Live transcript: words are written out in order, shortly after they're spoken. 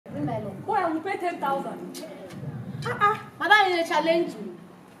will pay 10,000. Madam, you challenge me.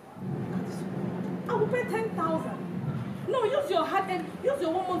 I will pay 10,000. No, use your hand and use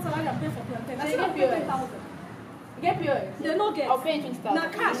your 1 month salary and pay for plantain. I said I will pay 10,000. You get POS? They no get. I'll pay 20,000. Now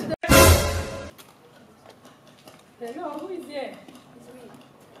cash. Hello, who is here? It's me.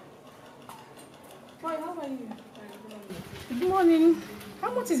 Boy, how are you? Good morning.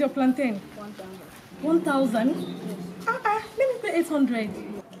 How much is your plantain? 1,000. 1,000? Let me pay 800.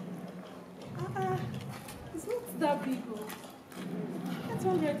 It's not that big.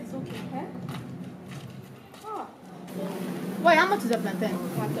 800 is okay, eh? Wait, how much is the plantain?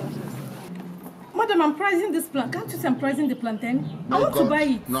 1,000. Madam, I'm pricing this plantain. Can't you see I'm pricing the plantain? No, I want to buy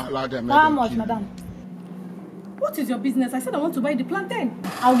it. Not allow them. How much, madam? What is your business? I said I want to buy the plantain.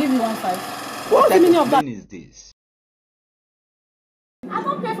 I'll give you 1,500. What's the meaning of that? Is this? I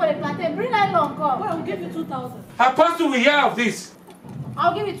don't pay for the plantain. Bring that long come. Well, I will give you 2,000. Apostle will hear of this.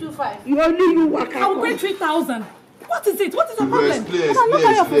 I'll give you 2,500. You work. I will pay 3,000. What is it? What is your problem? Please, because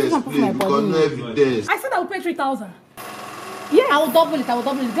no evidence. I said I will pay 3,000. Yeah. I will double it. Go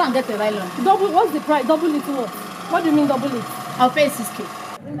and get the nylon. Double? What's the price? Double it what? What do you mean double it? I'll pay 6K.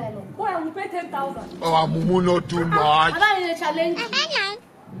 Bring nylon. Boy, I will pay 10,000. Oh, Mumu, not too much. Madam, you challenge.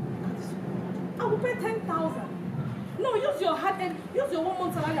 I will pay 10,000. No, use your hand and use your 1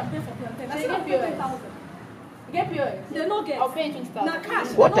 month salary and pay for plantain. I said I will pay 10,000. You get POS? They no get. I'll pay 20,000. Now cash.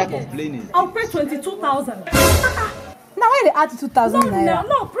 What type of plane is this? I'll pay 22,000. Now why they add 2,000 naira?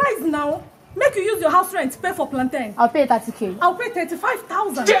 No, price now. Make you use your house rent to pay for plantain. I'll pay 30K. I'll pay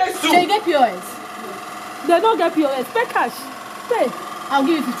 35,000. Jesus! So you get POS? They don't get POS. Pay cash. Pay. I'll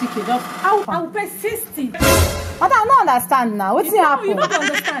give you 50K. Just I will pay 60. But I don't understand now. What's happening? You don't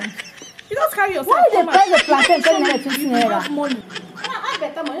understand. You just carry yourself. Why they pay the plantain 20 You naira? have money. I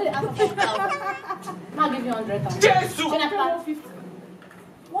better money. They ask for 4,000. I'll give you 100,000. Jesus! I'll pay 150.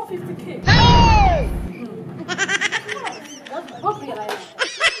 150K. Hey!